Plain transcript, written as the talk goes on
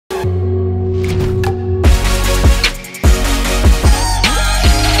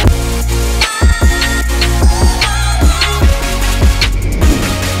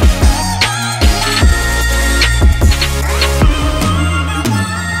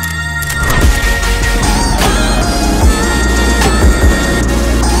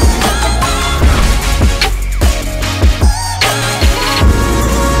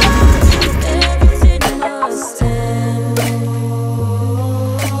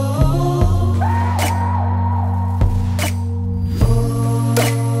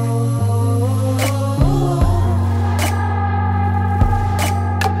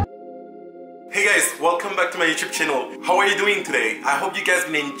are you doing today? I hope you guys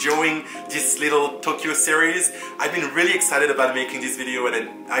been enjoying this little Tokyo series. I've been really excited about making this video, and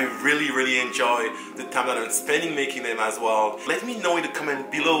I really enjoy the time that I'm spending making them as well. Let me know in the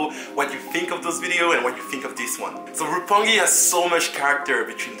comment below what you think of those videos and what you think of this one. So Roppongi has so much character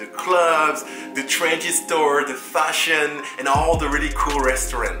between the clubs, the trendy store, the fashion, and all the really cool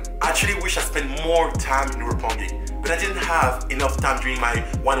restaurants. I actually wish I spent more time in Roppongi, but I didn't have enough time during my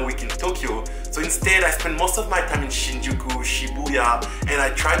 1 week in Tokyo. So instead, I spent most of my time in Shinjuku, Shibuya, and I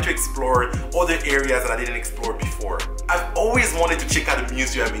tried to explore other areas that I didn't explore before. I've always wanted to check out a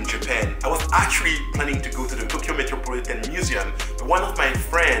museum in Japan. I was actually planning to go to the Tokyo Metropolitan Museum, but one of my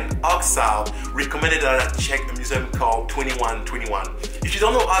friends, AUXOUT, recommended that I check a museum called 2121. If you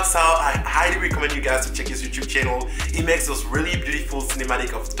don't know AUXOUT, I highly recommend you guys to check his YouTube channel. He makes those really beautiful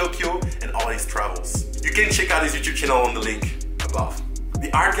cinematic of Tokyo and all his travels. You can check out his YouTube channel on the link above. The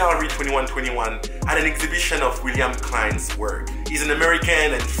Art Gallery 2121 had an exhibition of William Klein's work. He's an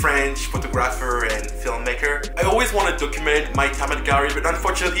American and French photographer and filmmaker. I always want to document my time at the gallery, but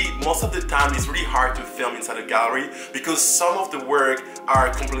unfortunately, most of the time it's really hard to film inside a gallery because some of the work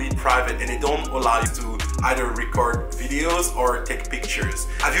are completely private and they don't allow you to either record videos or take pictures.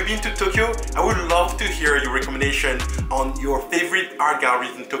 Have you been to Tokyo? I would love to hear your recommendation on your favorite art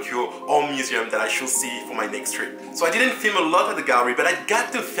galleries in Tokyo or museum that I should see for my next trip. So I didn't film a lot at the gallery, but I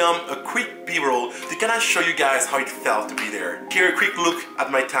got to film a quick b-roll to kind of show you guys how it felt to be there. Here a quick look at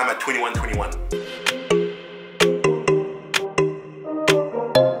my time at 2121.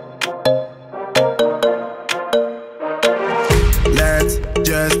 Let's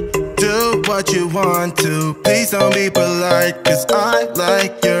just do what you want to. Please don't be polite, cause I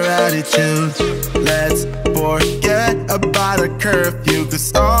like your attitude. Let's forget about a curfew,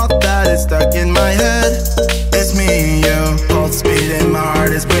 cause all that is stuck in my head. It's me and you, pulse speed and my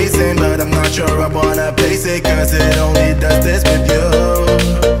heart is racing, but I'm not sure I wanna place it, cause it only does this with you.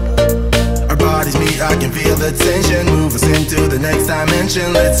 Our bodies meet, I can feel the tension, move us into the next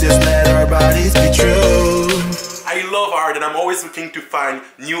dimension. Let's just let our bodies be true. I love art and I'm always looking to find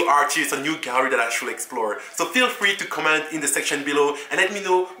new artists or new gallery that I should explore. So feel free to comment in the section below and let me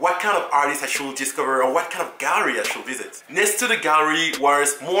know what kind of artists I should discover or what kind of gallery I should visit. Next to the gallery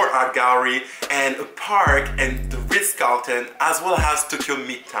was more art gallery and a park and the Ritz Carlton, as well as Tokyo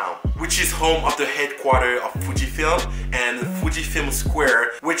Midtown, which is home of the headquarter of Fujifilm and Fujifilm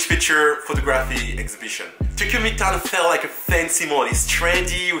Square, which feature photography exhibition. Tokyo Midtown felt like a fancy mall. It's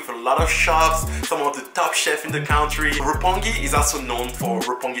trendy with a lot of shops, some of the top chefs in the country. Roppongi is also known for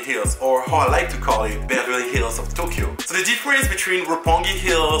Roppongi Hills, or how I like to call it, Beverly Hills of Tokyo. So the difference between Roppongi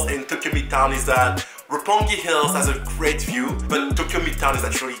Hills and Tokyo Midtown is that Roppongi Hills has a great view, but Tokyo Midtown is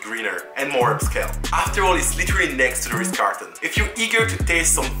actually greener and more upscale. After all, it's literally next to the Ritz Carlton. If you're eager to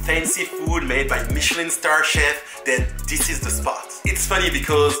taste some fancy food made by Michelin star chef, then this is the spot. It's funny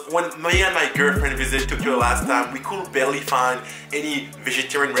because when me and my girlfriend visited Tokyo last time, we could barely find any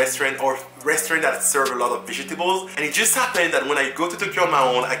vegetarian restaurant or restaurant that serve a lot of vegetables, and it just happened that when I go to Tokyo on my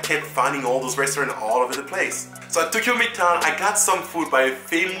own, I kept finding all those restaurants all over the place. So at Tokyo Midtown, I got some food by a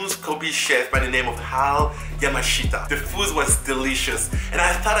famous Kobe chef by the name of Hal Yamashita. The food was delicious, and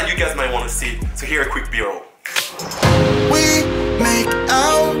I thought that you guys might want to see it, so here a quick b-roll. We make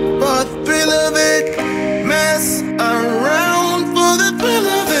out for the thrill of it, mess around for the thrill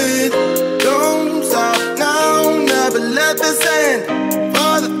of it. Don't stop now, never let this end.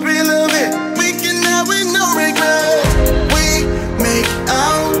 For the thrill of it, we can have with no regret. We make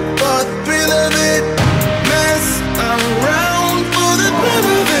out for the thrill of it, mess around for the thrill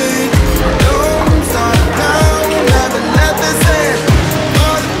of it. Don't stop now, never let this end.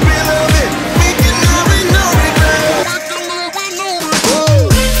 For the thrill of it, we can have with no regret.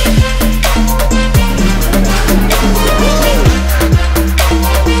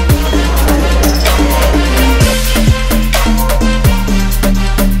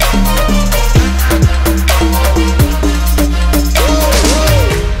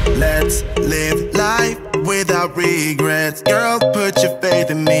 Let's live life without regrets. Girl, put your faith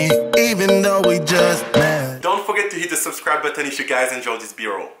in me, even though we just met. Don't forget to hit the subscribe button if you guys enjoyed this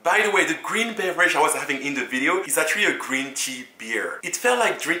beer roll. By the way, the green beverage I was having in the video is actually a green tea beer. It felt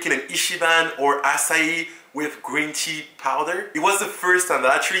like drinking an Ichiban or acai with green tea powder. It was the first time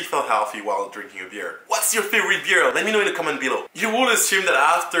that I actually felt healthy while drinking a beer. What's your favorite beer? Let me know in the comment below. You will assume that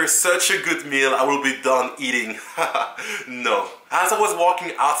after such a good meal, I will be done eating. No. As I was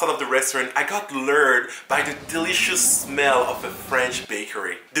walking outside of the restaurant, I got lured by the delicious smell of a French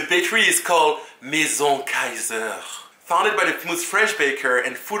bakery. The bakery is called Maison Kaiser, founded by the famous French baker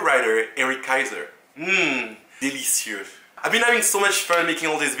and food writer Eric Kaiser. Délicieux. I've been having so much fun making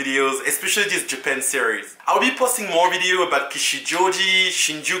all these videos, especially this Japan series. I'll be posting more videos about Kishijoji,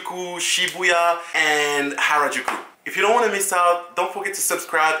 Shinjuku, Shibuya, and Harajuku. If you don't want to miss out, don't forget to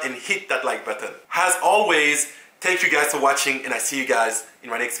subscribe and hit that like button. As always, thank you guys for watching, and I see you guys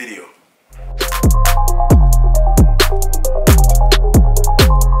in my next video.